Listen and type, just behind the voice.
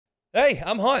Hey,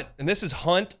 I'm Hunt, and this is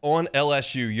Hunt on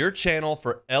LSU, your channel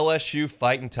for LSU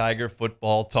Fighting Tiger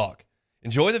football talk.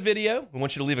 Enjoy the video. We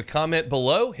want you to leave a comment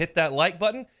below, hit that like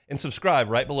button, and subscribe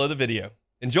right below the video.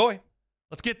 Enjoy.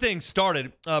 Let's get things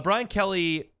started. Brian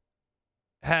Kelly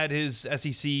had his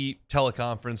SEC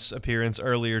teleconference appearance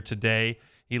earlier today.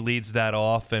 He leads that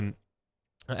off, and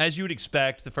as you would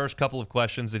expect, the first couple of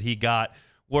questions that he got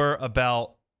were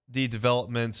about the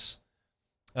developments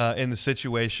in the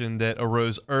situation that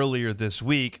arose earlier this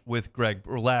week with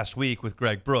last week with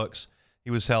Greg Brooks. He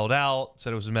was held out,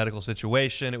 said it was a medical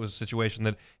situation. It was a situation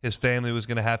that his family was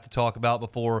going to have to talk about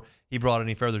before he brought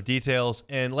any further details.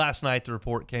 And last night, the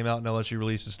report came out and LSU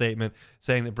released a statement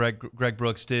saying that Greg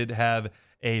Brooks did have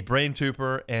a brain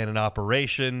tumor and an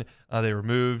operation. They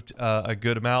removed a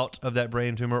good amount of that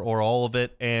brain tumor or all of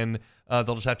it, and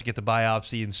they'll just have to get the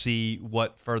biopsy and see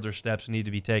what further steps need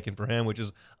to be taken for him, which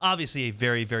is obviously a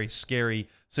very, very scary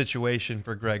situation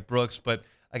for Greg Brooks. But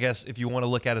I guess if you want to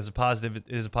look at it as a positive, it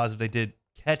is a positive they did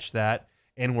catch that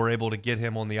and were able to get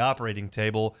him on the operating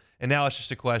table. And now it's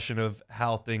just a question of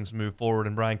how things move forward.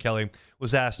 And Brian Kelly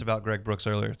was asked about Greg Brooks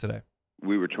earlier today.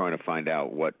 We were trying to find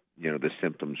out what, the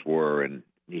symptoms were, and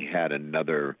he had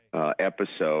another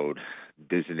episode,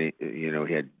 he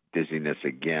had dizziness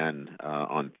again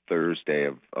on Thursday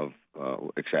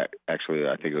actually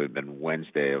I think it would have been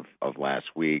Wednesday of last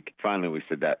week. Finally, we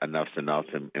said that enough's enough,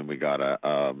 and we got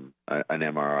an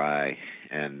MRI,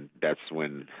 and that's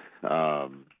when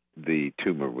the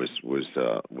tumor was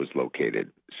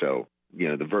located. So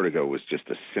the vertigo was just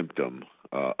a symptom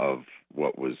of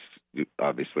what was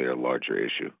obviously a larger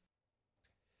issue.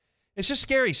 It's just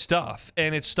scary stuff,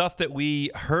 and it's stuff that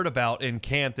we heard about in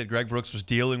camp, that Greg Brooks was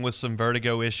dealing with some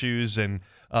vertigo issues and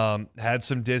had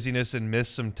some dizziness and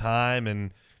missed some time.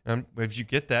 And if you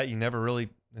get that, you never really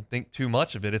think too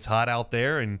much of it. It's hot out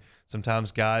there, and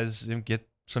sometimes guys get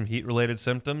some heat-related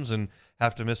symptoms and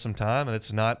have to miss some time, and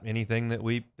it's not anything that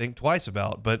we think twice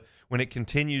about. But when it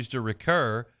continues to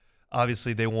recur,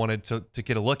 obviously they wanted to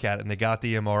get a look at it, and they got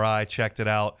the MRI, checked it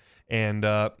out, and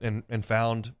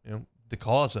found the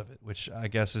cause of it, which I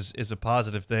guess is a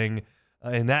positive thing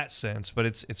in that sense, but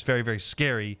it's very, very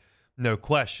scary, no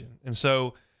question. And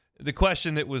so the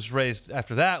question that was raised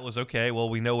after that was, okay, well,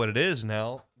 we know what it is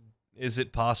now. Is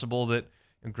it possible that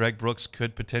Greg Brooks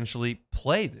could potentially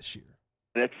play this year?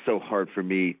 That's so hard for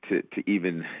me to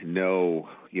even know,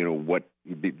 what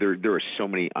there are so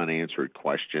many unanswered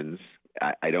questions.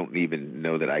 I don't even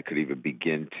know that I could even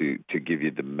begin to give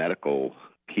you the medical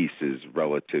pieces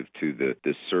relative to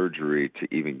the surgery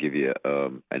to even give you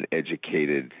an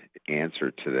educated answer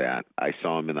to that. I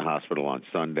saw him in the hospital on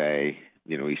Sunday.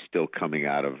 He's still coming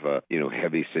out of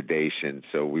heavy sedation,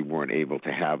 so we weren't able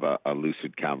to have a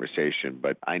lucid conversation.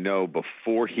 But I know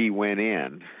before he went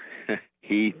in,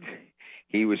 he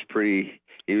was pretty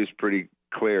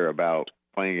clear about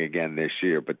playing again this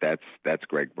year. But that's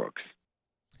Greg Brooks.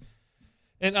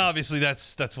 And obviously,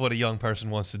 that's what a young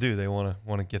person wants to do. They want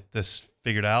to get this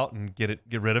figured out and get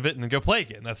rid of it, and then go play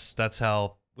again. That's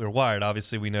how we're wired.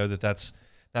 Obviously, we know that that's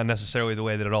not necessarily the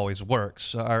way that it always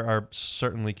works. Our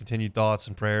certainly continued thoughts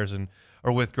and prayers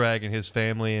are with Greg and his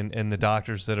family and the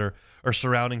doctors that are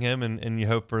surrounding him, and you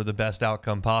hope for the best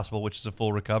outcome possible, which is a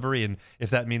full recovery. And if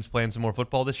that means playing some more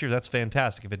football this year, that's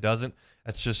fantastic. If it doesn't,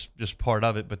 that's just part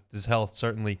of it. But his health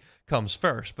certainly comes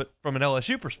first. But from an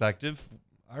LSU perspective,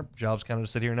 our job's kind of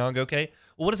to sit here now and go, okay,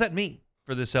 well, what does that mean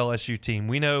for this LSU team?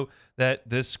 We know that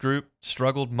this group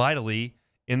struggled mightily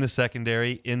in the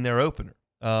secondary in their opener.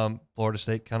 Florida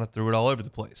State kind of threw it all over the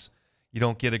place. You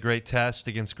don't get a great test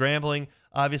against Grambling,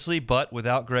 obviously, but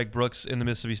without Greg Brooks in the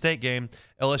Mississippi State game,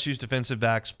 LSU's defensive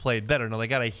backs played better. Now, they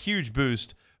got a huge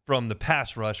boost from the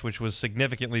pass rush, which was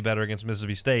significantly better against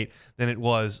Mississippi State than it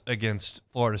was against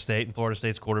Florida State, and Florida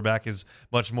State's quarterback is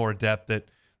much more adept at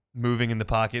moving in the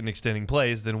pocket and extending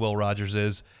plays than Will Rogers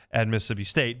is at Mississippi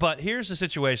State. But here's the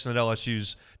situation that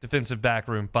LSU's defensive back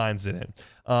room finds it in.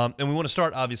 And we want to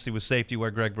start, obviously, with safety,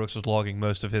 where Greg Brooks was logging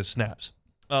most of his snaps.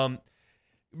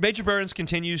 Major Burns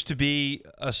continues to be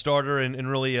a starter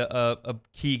and really a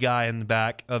key guy in the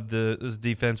back of the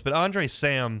defense, but Andre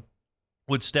Sam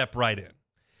would step right in.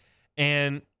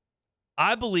 And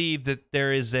I believe that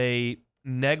there is a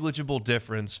negligible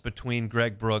difference between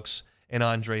Greg Brooks and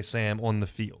Andre Sam on the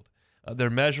field. Their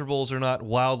measurables are not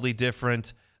wildly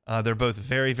different. They're both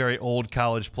very, very old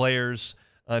college players.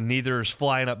 Neither is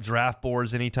flying up draft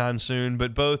boards anytime soon,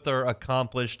 but both are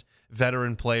accomplished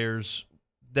veteran players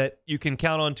that you can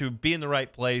count on to be in the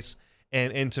right place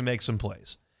and to make some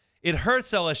plays. It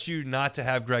hurts LSU not to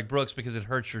have Greg Brooks because it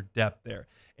hurts your depth there.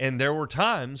 And there were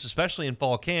times, especially in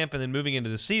fall camp and then moving into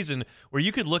the season, where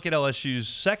you could look at LSU's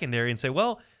secondary and say,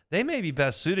 well, they may be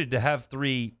best suited to have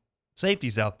 3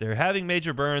 safeties out there. Having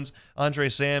Major Burns, Andre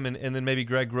Sam, and then maybe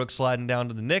Greg Brooks sliding down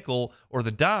to the nickel or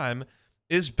the dime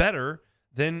is better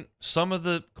than some of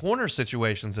the corner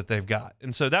situations that they've got.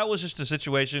 And so that was just a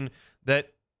situation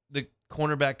that the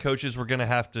cornerback coaches were going to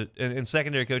have to, and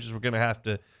secondary coaches were going to have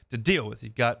to deal with.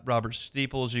 You've got Robert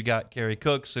Steeples, you got Kerry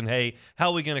Cooks, and hey, how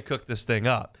are we going to cook this thing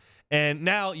up? And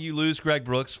now you lose Greg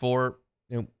Brooks for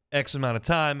X amount of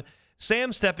time.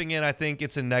 Sam stepping in, I think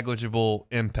it's a negligible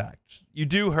impact. You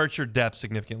do hurt your depth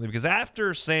significantly because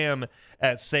after Sam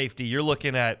at safety, you're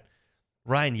looking at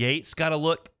Ryan Yates got a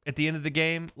look at the end of the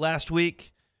game last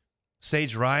week.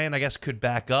 Sage Ryan, I guess, could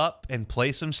back up and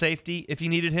play some safety if you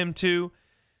needed him to.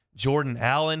 Jordan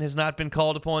Allen has not been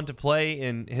called upon to play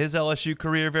in his LSU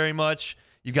career very much.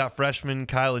 You've got freshmen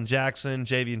Kylan Jackson,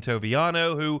 Javian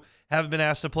Toviano, who haven't been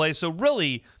asked to play. So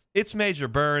really, it's Major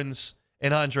Burns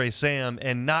and Andre Sam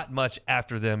and not much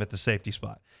after them at the safety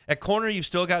spot. At corner, you've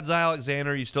still got Zy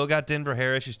Alexander. You still got Denver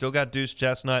Harris. You still got Deuce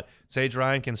Chestnut. Sage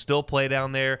Ryan can still play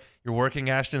down there. You're working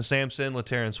Ashton Sampson.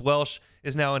 LaTerrence Welsh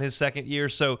is now in his second year.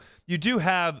 So you do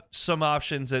have some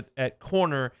options at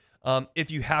corner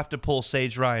if you have to pull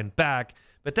Sage Ryan back.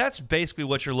 But that's basically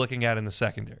what you're looking at in the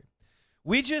secondary.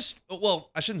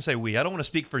 I shouldn't say we. I don't want to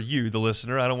speak for you, the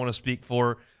listener. I don't want to speak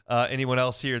for anyone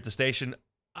else here at the station.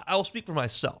 I will speak for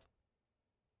myself.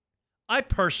 I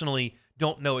personally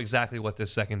don't know exactly what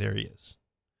this secondary is.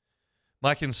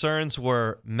 My concerns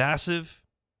were massive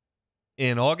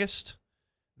in August.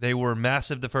 They were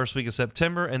massive the first week of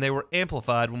September, and they were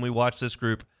amplified when we watched this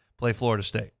group play Florida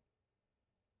State.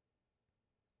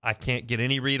 I can't get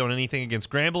any read on anything against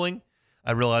Grambling.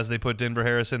 I realize they put Denver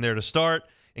Harris in there to start,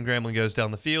 and Grambling goes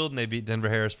down the field, and they beat Denver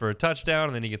Harris for a touchdown,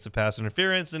 and then he gets a pass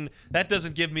interference, and that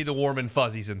doesn't give me the warm and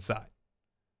fuzzies inside.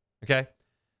 Okay?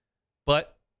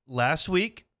 But last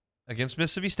week against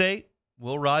Mississippi State,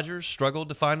 Will Rogers struggled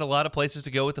to find a lot of places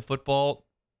to go with the football,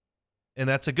 and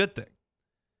that's a good thing.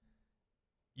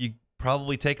 You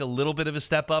probably take a little bit of a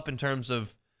step up in terms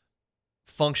of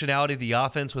functionality of the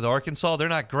offense with Arkansas. They're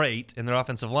not great, and their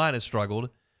offensive line has struggled,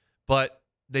 but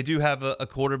they do have a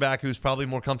quarterback who's probably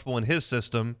more comfortable in his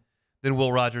system than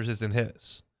Will Rogers is in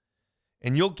his.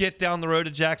 And you'll get down the road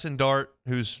to Jackson Dart,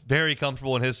 who's very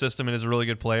comfortable in his system and is a really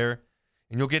good player.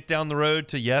 And you'll get down the road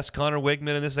to, yes, Connor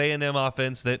Wigman and this A&M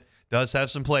offense that does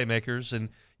have some playmakers. And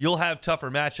you'll have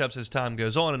tougher matchups as time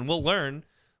goes on, and we'll learn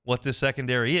what this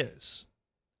secondary is.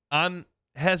 I'm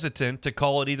hesitant to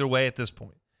call it either way at this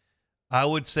point. I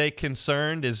would say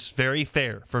concerned is very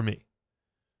fair for me.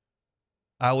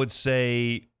 I would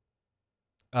say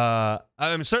I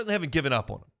certainly haven't given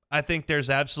up on them. I think there's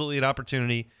absolutely an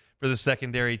opportunity for the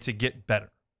secondary to get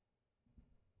better.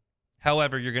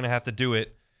 However, you're going to have to do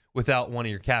it without one of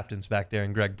your captains back there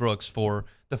in Greg Brooks for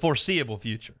the foreseeable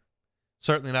future.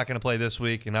 Certainly not going to play this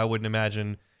week, and I wouldn't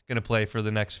imagine going to play for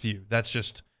the next few. That's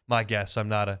just my guess. I'm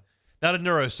not a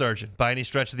neurosurgeon by any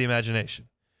stretch of the imagination,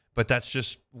 but that's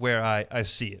just where I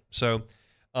see it. So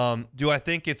do I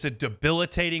think it's a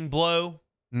debilitating blow?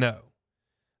 No.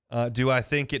 Do I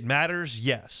think it matters?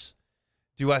 Yes.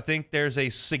 Do I think there's a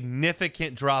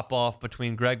significant drop-off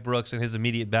between Greg Brooks and his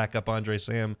immediate backup, Andre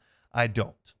Sam? I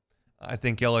don't. I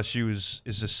think LSU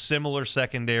is a similar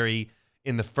secondary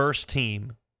in the first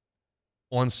team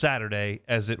on Saturday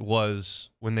as it was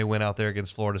when they went out there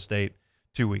against Florida State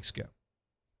 2 weeks ago.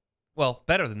 Well,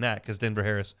 better than that because Denver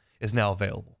Harris is now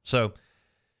available. So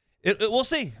we'll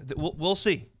see. We'll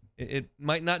see. It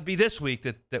might not be this week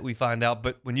that we find out,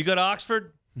 but when you go to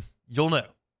Oxford, you'll know.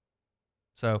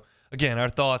 So, again, our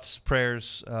thoughts,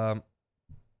 prayers,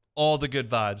 all the good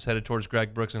vibes headed towards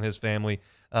Greg Brooks and his family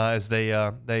as they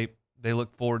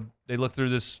look forward. They look through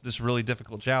this really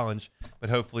difficult challenge, but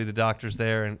hopefully the doctor's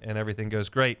there and everything goes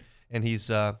great, and he's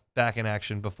back in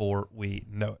action before we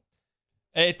know it.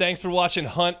 Hey, thanks for watching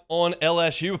Hunt on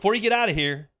LSU. Before you get out of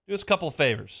here, do us a couple of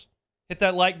favors. Hit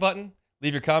that like button,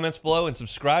 leave your comments below, and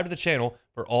subscribe to the channel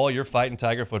for all your Fighting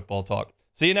Tiger football talk.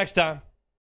 See you next time.